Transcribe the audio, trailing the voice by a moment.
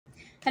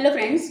Hello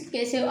friends,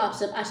 कैसे हो आप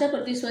सब। आशा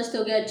करती स्वस्थ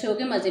हो गए, अच्छे हो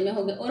गए, मज़े में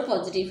हो गए और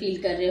पॉजिटिव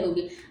फील कर रहे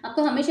होगे।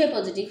 आपको हमेशा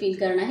पॉजिटिव फील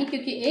करना है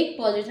क्योंकि एक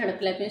पॉजिटिव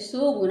थर्ड लाइफ में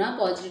 100 गुना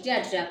पॉजिटिविटी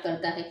अट्रैक्ट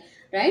करता है,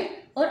 राइट।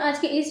 और आज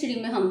के इस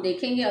रीडिंग में हम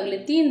देखेंगे अगले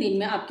 3 दिन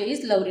में आपके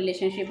इस लव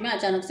रिलेशनशिप में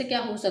अचानक से क्या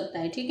हो सकता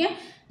है। ठीक है,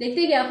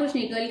 देखते हैं क्या कुछ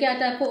निकल के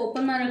आता है। आपको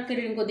ओपन माइंड रख के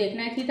रीडिंग को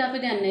देखना है, ठीक है, पे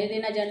ध्यान नहीं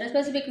देना, जेंडर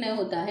स्पेसिफिक नहीं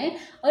होता है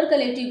और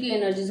कलेक्टिव की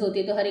एनर्जीज होती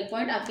है, तो हर एक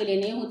पॉइंट आपके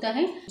लिए नहीं होता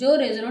है। जो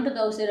रेजोनेट होता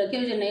है उसे रखिए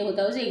और जो नहीं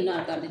होता है उसे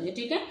इग्नोर कर दीजिए।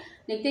 ठीक है,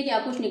 देखते हैं क्या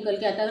कुछ निकल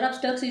के आता है। अगर आप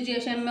स्टक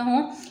सिचुएशन में हो,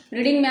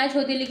 रीडिंग मैच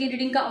होती है लेकिन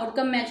रीडिंग का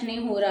आउटकम मैच नहीं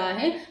हो रहा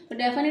है, तो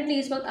डेफिनेटली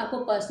इस वक्त आपको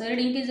पर्सनल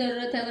रीडिंग की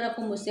जरूरत है। अगर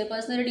आपको मुझसे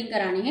पर्सनल रीडिंग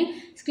करानी है,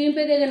 स्क्रीन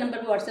पे दिए गए नंबर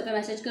पर व्हाट्सएप पे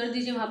मैसेज कर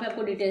दीजिए, वहाँ पे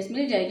आपको डिटेल्स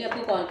मिल जाएगी,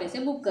 आपको कॉल कैसे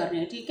बुक करनी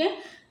है। ठीक है,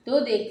 तो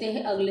देखते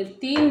हैं अगले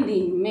 3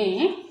 दिन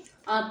में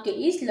आपके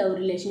इस लव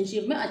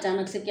रिलेशनशिप में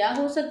अचानक से क्या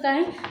हो सकता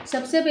है।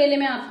 सबसे पहले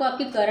मैं आपको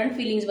आपकी करंट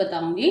फीलिंग्स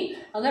बताऊंगी।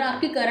 अगर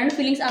आपकी करंट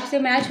फीलिंग्स आपसे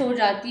मैच हो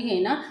जाती है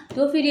ना,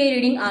 तो फिर ये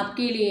रीडिंग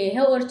आपके लिए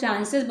है और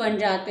चांसेस बन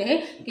जाते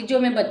हैं कि जो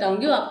मैं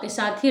बताऊंगी वो आपके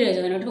साथ ही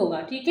रेजोनेट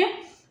होगा। ठीक है,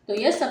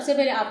 तो यस, सबसे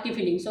पहले आपकी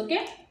फीलिंग्स।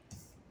 Okay,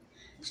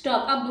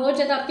 stop. आप बहुत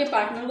ज़्यादा आपके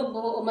पार्टनर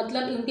को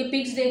मतलब उनके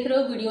पिक्स देख रहे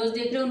हो, वीडियोस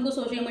देख रहे हो, उनको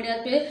सोशल मीडिया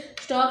पे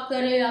स्टॉक कर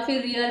रहे हो या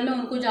फिर रियल में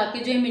उनको जाके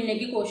जो है मिलने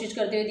की कोशिश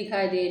करते हुए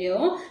दिखाई दे रहे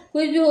हो,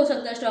 कुछ भी हो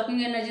सकता है।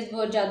 स्टॉकिंग एनर्जीज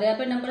बहुत ज़्यादा है। यहाँ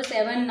पे नंबर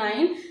 7,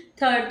 9,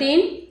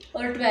 13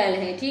 और 12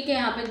 है। ठीक है,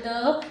 यहाँ पे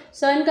द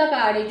सन का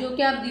कार्ड है, जो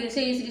कि आप दिल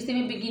से इस रिश्ते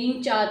में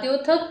बिगिनिंग चाहते हो,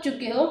 थक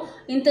चुके हो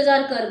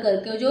इंतजार कर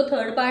करके। जो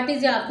थर्ड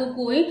पार्टीज या आपको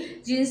कोई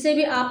जिनसे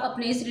भी आप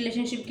अपने इस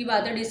रिलेशनशिप की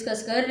बातें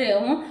डिस्कस कर रहे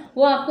हो,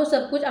 वो आपको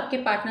सब कुछ आपके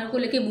पार्टनर को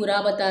लेके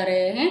बुरा बता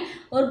रहे हैं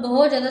और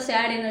बहुत ज़्यादा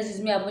सैड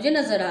एनर्जीज में आप मुझे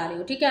नजर आ रहे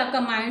हो। ठीक है, आपका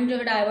माइंड जो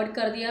है डाइवर्ट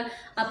कर दिया,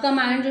 आपका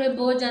माइंड जो है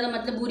बहुत ज़्यादा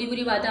मतलब बुरी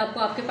बुरी बातें आपको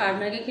आपके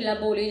पार्टनर के खिलाफ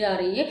बोली जा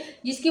रही है,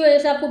 जिसकी वजह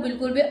से आपको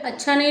बिल्कुल भी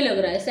अच्छा नहीं लग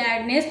रहा है।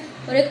 सैडनेस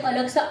और एक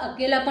अलग सा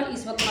अकेलापन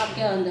इस वक्त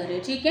आपके अंदर है।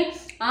 ठीक है,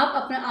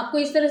 आपको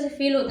इस तरह से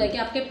फील होता है कि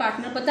आपके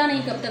पार्टनर पता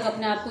नहीं कब तक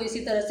अपने आप को इसी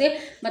तरह से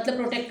मतलब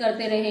प्रोटेक्ट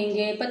करते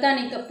रहेंगे, पता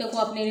नहीं कब तक वो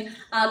अपने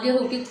आगे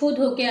होके खुद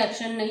होके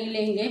एक्शन नहीं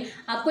लेंगे।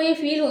 आपको ये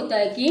फील होता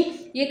है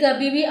कि ये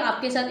कभी भी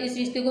आपके साथ इस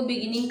रिश्ते को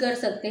बिगिनिंग कर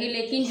सकते हैं,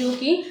 लेकिन जो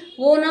कि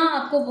वो ना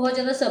आपको बहुत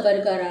ज़्यादा सब्र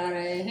करा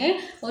रहे हैं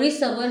और इस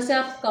सब्र से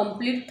आप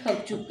कंप्लीट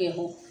थक चुके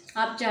हो।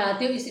 आप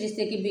चाहते हो इस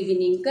रिश्ते की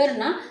बिगिनिंग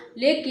करना,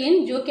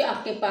 लेकिन जो कि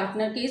आपके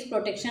पार्टनर की इस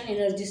प्रोटेक्शन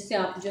एनर्जी से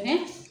आप जो है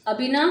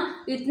अभी ना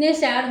इतने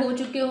सैड हो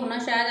चुके हो ना,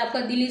 शायद आपका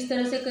दिल इस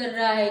तरह से कर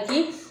रहा है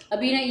कि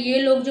अभी ना ये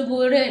लोग जो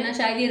बोल रहे हैं ना,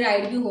 शायद ये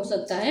राइट भी हो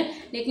सकता है,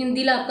 लेकिन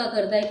दिल आपका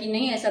करता है कि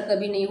नहीं, ऐसा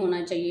कभी नहीं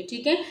होना चाहिए।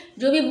 ठीक है,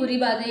 जो भी बुरी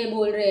बात है ये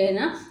बोल रहे हैं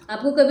ना,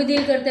 आपको कभी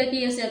दिल करता है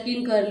कि ऐसा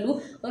यकीन कर लूँ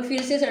और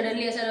फिर से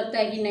सडनली ऐसा लगता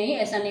है कि नहीं,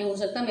 ऐसा नहीं हो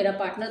सकता, मेरा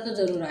पार्टनर तो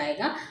ज़रूर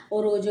आएगा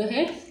और वो जो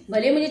है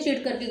भले मुझे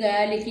चीट करके गया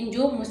है लेकिन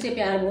जो मुझसे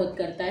प्यार बहुत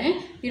करता है।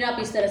 फिर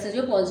आप इस तरह से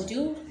जो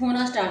पॉजिटिव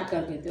होना स्टार्ट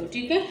कर देते हो।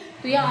 ठीक है,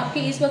 तो यह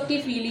आपकी इस वक्त की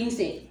फीलिंग्स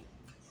है।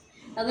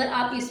 अगर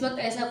आप इस वक्त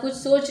ऐसा कुछ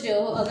सोच रहे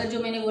हो, अगर जो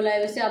मैंने बोला है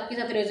वैसे आपके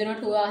साथ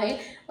रेजोनेट हुआ है,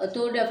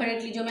 तो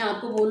डेफिनेटली जो मैं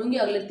आपको बोलूँगी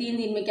अगले 3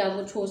 दिन में क्या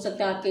कुछ हो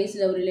सकता है आपके इस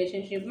लव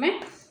रिलेशनशिप में,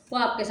 वो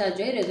आपके साथ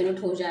जो है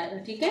रेजोनेट हो जाएगा।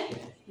 ठीक है,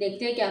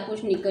 देखते हैं क्या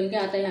कुछ निकल के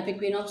आता है। यहाँ पे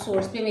क्वीन ऑफ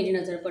सोर्ड्स पे मेरी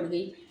नज़र पड़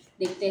गई।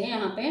 देखते हैं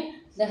यहाँ पे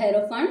the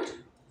hierophant,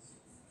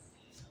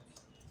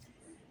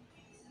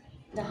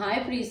 the high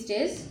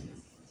priestess,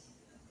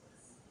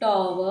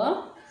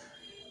 tower,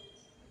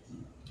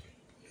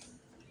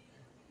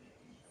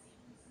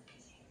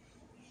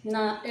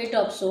 ना 8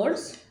 of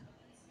swords,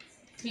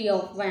 3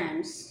 of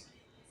wands,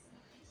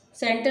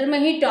 centre में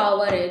ही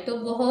टावर है। तो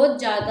बहुत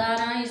ज़्यादा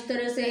ना इस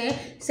तरह से है,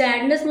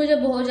 सैडनेस मुझे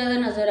बहुत ज़्यादा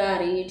नज़र आ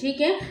रही है।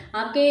 ठीक है,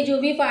 आपके जो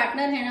भी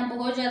पार्टनर है ना,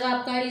 बहुत ज़्यादा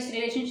आपका इस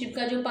रिलेशनशिप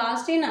का जो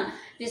पास्ट है ना,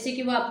 जैसे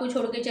कि वो आपको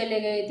छोड़ के चले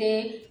गए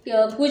थे,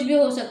 कुछ भी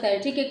हो सकता है।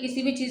 ठीक है,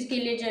 किसी भी चीज़ के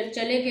लिए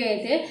चले गए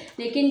थे,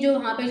 लेकिन जो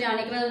वहाँ पे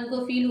जाने के बाद उनको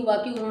फील हुआ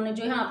कि उन्होंने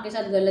जो है आपके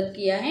साथ गलत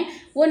किया है,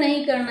 वो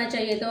नहीं करना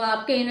चाहिए, तो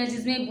आपके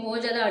एनर्जीज में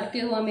बहुत ज़्यादा अटके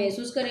हुआ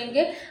महसूस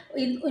करेंगे।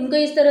 उनको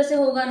इस तरह से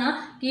होगा ना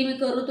कि मैं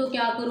करूँ तो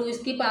क्या करूँ,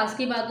 इसकी पास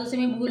की बातों से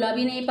मैं भूला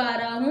भी नहीं पा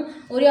रहा हूँ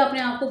और ये अपने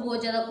आप को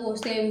बहुत ज़्यादा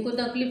कोसते हैं। उनको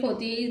तकलीफ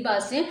होती है इस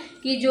बात से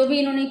कि जो भी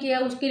इन्होंने किया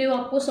उसके लिए वो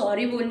आपको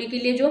सॉरी बोलने के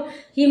लिए जो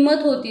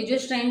हिम्मत होती है, जो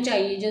स्ट्रेंथ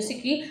चाहिए, जैसे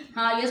कि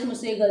हाँ यस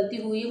मुझसे गलती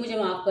हुई है, मुझे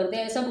माफ़ कर दे,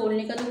 ऐसा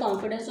बोलने का जो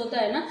कॉन्फिडेंस होता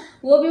है ना,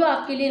 वो भी वो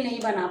आपके लिए नहीं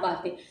बना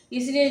पाते।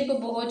 इसलिए इनको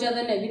बहुत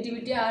ज़्यादा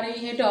नेगेटिविटी आ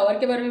रही है, टावर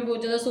के बारे में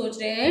बहुत ज़्यादा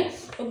सोच रहे हैं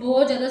और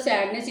बहुत ज़्यादा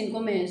सैडनेस इनको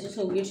महसूस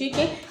होगी। ठीक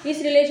है,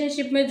 इस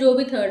रिलेशनशिप में जो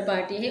भी थर्ड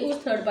पार्टी है,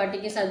 उस थर्ड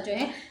पार्टी के साथ जो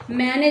है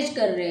मैनेज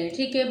कर रहे हैं।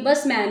 ठीक है,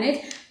 बस मैनेज,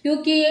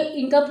 क्योंकि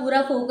इनका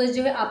पूरा फोकस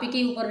जो है आप ही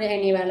के ऊपर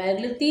रहने वाला है।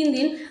 अगले 3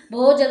 दिन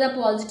बहुत ज़्यादा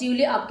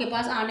पॉजिटिवली आपके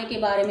पास आने के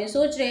बारे में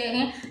सोच रहे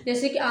हैं,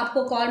 जैसे कि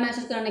आपको कॉल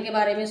मैसेज करने के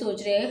बारे में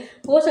सोच रहे हैं।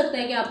 हो सकता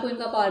है कि आपको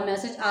इनका कॉल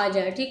मैसेज आ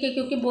जाए। ठीक है,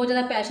 क्योंकि बहुत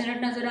ज़्यादा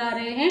पैशनेट नज़र आ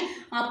रहे हैं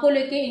आपको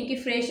लेके, इनकी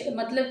फ्रेश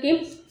मतलब कि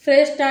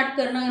फ्रेश स्टार्ट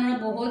करना इन्होंने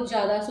बहुत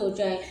ज़्यादा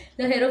सोचा है।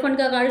 द हेरोफेंट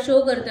का कार्ड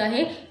शो करता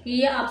है कि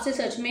ये आपसे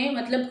सच में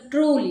मतलब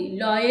ट्रूली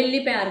लॉयली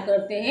प्यार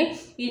करते हैं।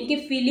 इनकी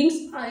फीलिंग्स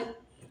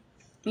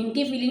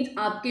इनकी फीलिंग्स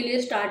आपके लिए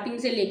स्टार्टिंग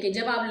से लेके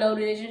जब आप लव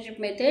रिलेशनशिप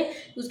में थे,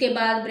 उसके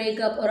बाद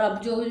ब्रेकअप, और अब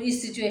जो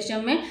इस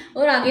सिचुएशन में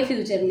और आगे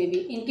फ्यूचर में भी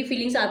इनकी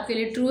फीलिंग्स आपके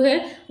लिए ट्रू है,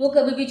 वो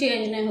कभी भी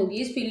चेंज नहीं होगी।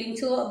 इस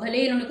फीलिंग्स को भले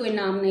ही इन्होंने कोई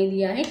नाम नहीं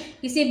दिया है,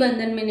 किसी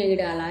बंधन में नहीं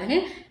डाला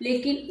है,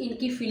 लेकिन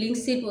इनकी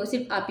फीलिंग्स सिर्फ और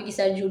सिर्फ आप ही के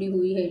साथ जुड़ी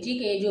हुई है।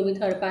 ठीक है, जो भी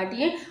थर्ड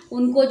पार्टी है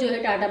उनको जो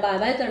है टाटा बाय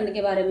बाय करने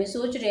के बारे में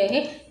सोच रहे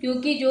हैं,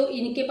 क्योंकि जो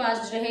इनके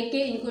पास रह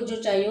के इनको जो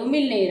चाहिए वो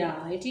मिल नहीं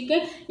रहा है। ठीक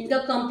है, इनका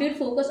कंप्लीट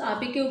फोकस आप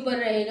ही के ऊपर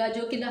रहेगा,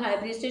 जो कि द हाई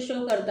प्रीस्टेस शो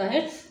करता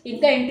है।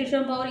 इनका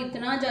इंट्यूशन पावर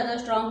इतना ज़्यादा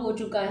स्ट्रांग हो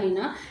चुका है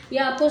ना, ये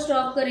आपको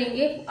स्टॉप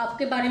करेंगे,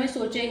 आपके बारे में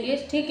सोचेंगे।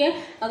 ठीक है,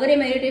 अगर ये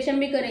मेडिटेशन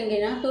भी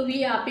करेंगे ना तो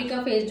भी आप ही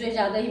का फेस जो है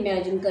ज़्यादा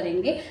इमेजिन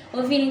करेंगे,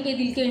 और फिर इनके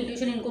दिल के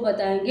इंट्यूशन इनको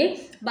बताएंगे,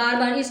 बार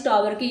बार इस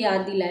टावर की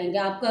याद दिलाएंगे।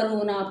 आपका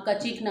रोना, आपका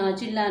चीखना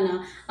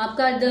चिल्लाना,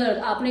 आपका दर्द,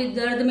 आपने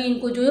दर्द में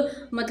इनको जो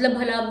मतलब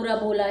भला बुरा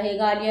बोला है,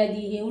 गालियाँ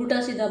दी है,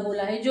 उल्टा सीधा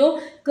बोला है, जो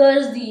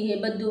कर्ज दी है,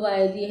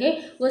 बद्दुआएं दी है,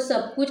 वो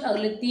सब कुछ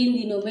अगले 3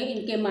 दिनों में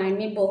इनके माइंड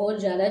में बहुत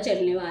ज़्यादा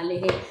चलने वाले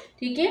हैं।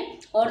 ठीक है,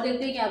 और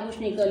देखते हैं क्या कुछ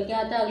निकल के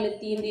आता है अगले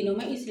 3 दिनों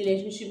में इस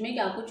रिलेशनशिप में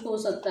क्या कुछ हो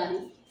सकता है।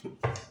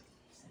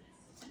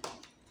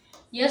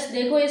 यस,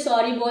 देखो ये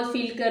सॉरी बहुत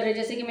फील कर रहे हैं,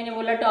 जैसे कि मैंने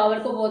बोला टावर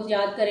को बहुत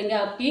याद करेंगे,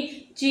 आपकी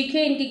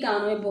चीखें इनकी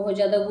कानों में बहुत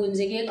ज़्यादा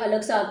गूंजेगी, एक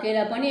अलग सा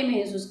अकेलापन ये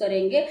महसूस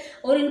करेंगे,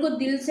 और इनको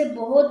दिल से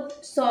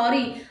बहुत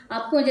सॉरी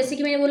आपको, जैसे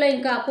कि मैंने बोला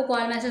इनका आपको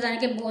कॉल मैसेज आने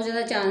के बहुत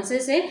ज़्यादा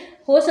चांसेस है।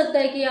 हो सकता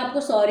है कि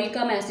आपको सॉरी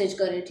का मैसेज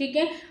करे। ठीक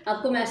है,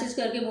 आपको मैसेज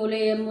करके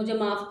बोले मुझे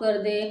माफ़ कर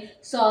दे,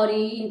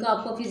 सॉरी। इनको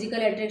आपको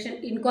फिजिकल अट्रैक्शन,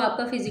 इनको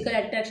आपका फिजिकल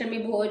अट्रैक्शन भी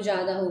बहुत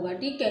ज़्यादा होगा।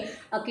 ठीक है,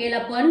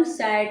 अकेलापन,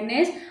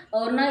 सैडनेस,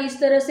 और ना इस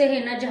तरह से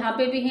है ना, जहाँ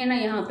पे भी है ना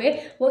यहाँ पे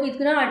वो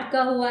इतना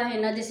अटका हुआ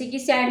है ना, जैसे कि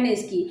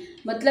सैडनेस की,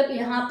 मतलब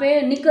यहाँ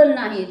पे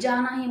निकलना है,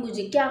 जाना है,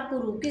 मुझे क्या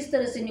करूँ, किस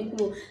तरह से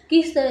निकलूँ,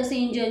 किस तरह से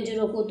इन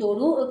जंजीरों को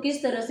तोड़ूँ, और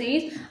किस तरह से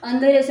इस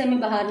अंधेरे से मैं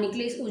बाहर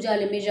निकले, इस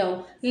उजाले में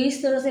जाऊँ, ये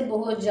इस तरह से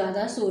बहुत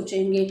ज़्यादा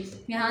सोचेंगे।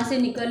 यहाँ से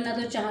निकलना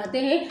तो चाहते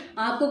हैं,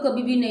 आपको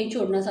कभी भी नहीं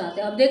छोड़ना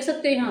चाहते। आप देख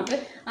सकते हो यहाँ पे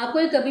आपको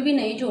ये कभी भी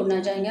नहीं छोड़ना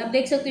चाहेंगे। आप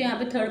देख सकते हो यहाँ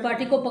पे थर्ड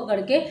पार्टी को पकड़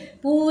के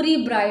पूरी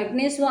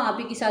ब्राइटनेस वो आप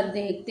ही के साथ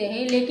देखते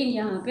हैं, लेकिन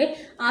यहाँ पे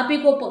आप ही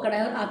को पकड़ा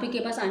है और आप ही के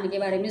पास आने के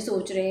बारे में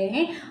सोच रहे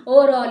हैं।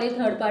 ओवरऑल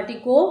थर्ड पार्टी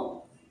को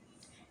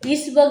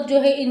इस वक्त जो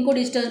है इनको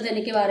डिस्टेंस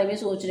देने के बारे में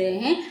सोच रहे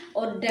हैं,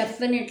 और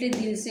डेफिनेटली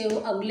दिल से वो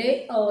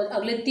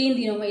अगले 3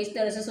 दिनों में इस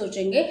तरह से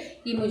सोचेंगे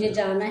कि मुझे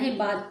जाना है,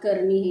 बात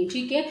करनी है।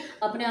 ठीक है,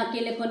 अपने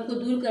अकेलेपन को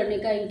दूर करने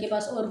का इनके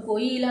पास और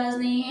कोई इलाज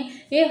नहीं है।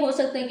 ये हो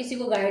सकता है किसी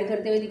को गाइड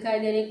करते हुए दिखाई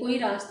दे रहे, कोई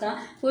रास्ता,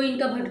 कोई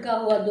इनका भटका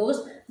हुआ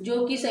दोस्त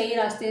जो कि सही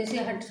रास्ते से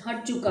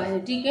हट चुका है।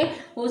 ठीक है,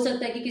 हो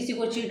सकता है कि किसी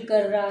को चीट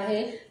कर रहा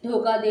है,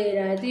 धोखा दे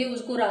रहा है, तो ये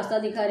उसको रास्ता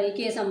दिखा रही है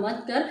कि ऐसा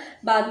मत कर,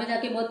 बाद में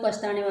जाके बहुत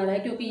पछताने वाला है,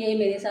 क्योंकि यही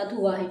मेरे साथ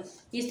हुआ है।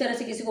 इस तरह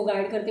से किसी को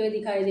गाइड करते हुए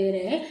दिखाई दे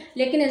रहे हैं,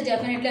 लेकिन इस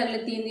डेफिनेटली अगले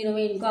 3 दिनों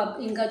में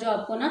इनका जो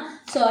आपको ना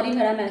सॉरी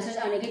भरा मैसेज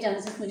आने के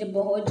चांसेस मुझे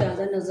बहुत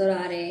ज़्यादा नज़र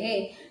आ रहे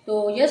हैं। तो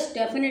यस,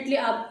 डेफिनेटली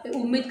आप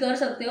उम्मीद कर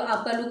सकते हो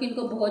आपका लुक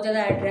इनको बहुत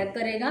ज़्यादा अट्रैक्ट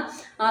करेगा।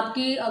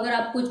 आपकी अगर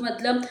आप कुछ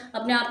मतलब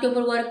अपने आप के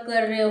ऊपर वर्क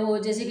कर रहे हो,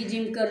 जैसे कि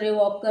जिम कर रहे हो,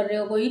 वॉक कर रहे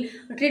हो, कोई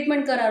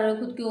ट्रीटमेंट करा रहे हो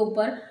खुद के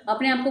ऊपर,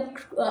 अपने आप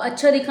को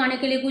अच्छा दिखाने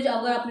के लिए कुछ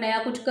अगर आप नया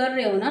कुछ कर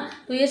रहे हो ना,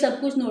 तो ये सब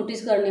कुछ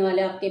नोटिस करने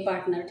वाले आपके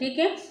पार्टनर। ठीक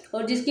है,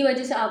 और जिसकी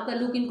वजह से आपका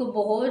लुक इनको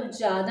बहुत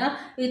ज़्यादा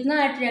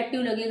इतना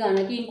अट्रैक्टिव लगेगा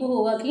ना कि इनको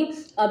होगा कि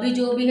अभी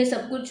जो भी है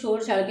सब कुछ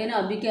छोड़ छाड़ के ना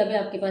अभी के अभी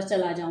आपके पास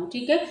चला जाऊँ।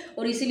 ठीक है,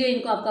 और इसीलिए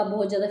इनको आपका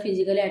बहुत ज़्यादा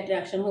फिजिकली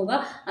अट्रैक्शन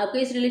होगा। आपके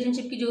इस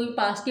रिलेशनशिप की जो भी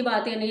पास्ट की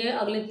बातें नहीं है,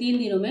 अगले 3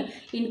 दिनों में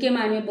इनके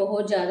माइंड में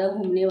बहुत ज़्यादा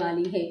घूमने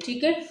वाली है।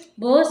 ठीक है,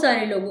 बहुत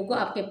सारे लोगों को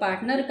आपके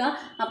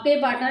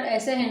पार्टनर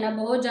ऐसे है ना,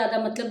 बहुत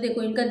ज़्यादा मतलब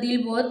देखो इनका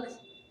दिल बहुत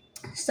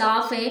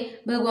साफ है,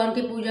 भगवान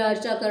की पूजा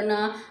अर्चा करना,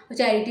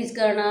 चैरिटीज़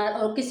करना,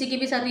 और किसी के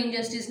भी साथ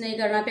इंजस्टिस नहीं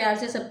करना, प्यार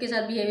से सबके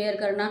साथ बिहेवियर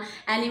करना,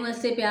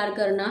 एनिमल्स से प्यार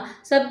करना,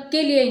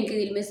 सबके लिए इनके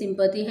दिल में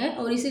सिंपैथी है,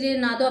 और इसीलिए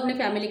ना तो अपने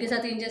फैमिली के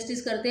साथ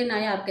इंजस्टिस करते हैं, ना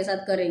ही आपके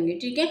साथ करेंगे।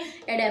 ठीक है,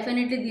 ये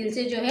डेफिनेटली दिल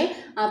से जो है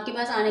आपके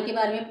पास आने के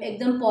बारे में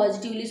एकदम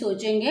पॉजिटिवली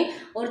सोचेंगे,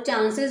 और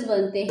चांसेस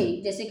बनते हैं,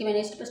 जैसे कि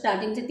मैंने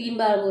स्टार्टिंग से 3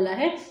 बार बोला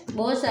है,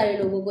 बहुत सारे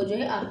लोगों को जो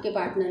है आपके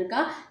पार्टनर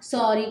का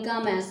सॉरी का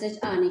मैसेज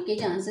आने के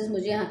चांसेस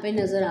मुझे यहाँ पे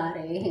नज़र आ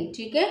रहे हैं।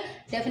 ठीक है,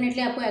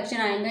 डेफिनेटली आपको एक्शन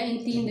आएगा इन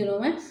 3 दिनों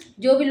में।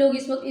 जो भी लोग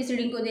इस वक्त इस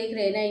रीडिंग को देख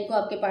रहे हैं ना, इनको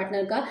आपके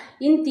पार्टनर का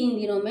इन 3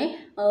 दिनों में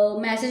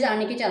मैसेज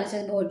आने के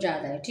चांसेस बहुत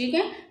ज़्यादा है। ठीक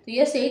है, तो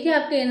ये सही थे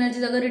आपके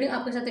एनर्जीज। अगर रीडिंग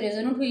आपके साथ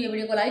रेजोनेट हुई है,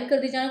 वीडियो को लाइक कर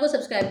दीजिए, चैनल को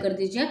सब्सक्राइब कर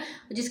दीजिए,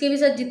 जिसके भी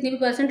साथ जितनी भी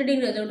पर्सन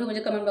रीडिंग रेजोनेट हो मुझे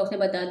कमेंट बॉक्स में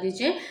बता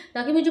दीजिए,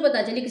 ताकि मुझे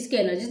पता चले किसकी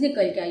एनर्जीज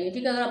निकल के आई है।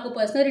 ठीक है, अगर आपको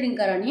पर्सनल रीडिंग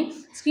करानी है,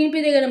 स्क्रीन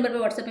पे दिए गए नंबर पर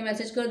व्हाट्सएप पे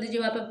मैसेज कर दीजिए,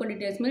 वहाँ पर आपको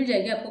डिटेल्स मिल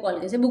जाएगी, आपको कॉल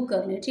कैसे बुक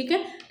करनी है। ठीक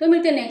है, तो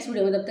मिलते हैं नेक्स्ट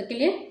वीडियो में, तब तक के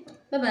लिए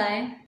बाय बाय।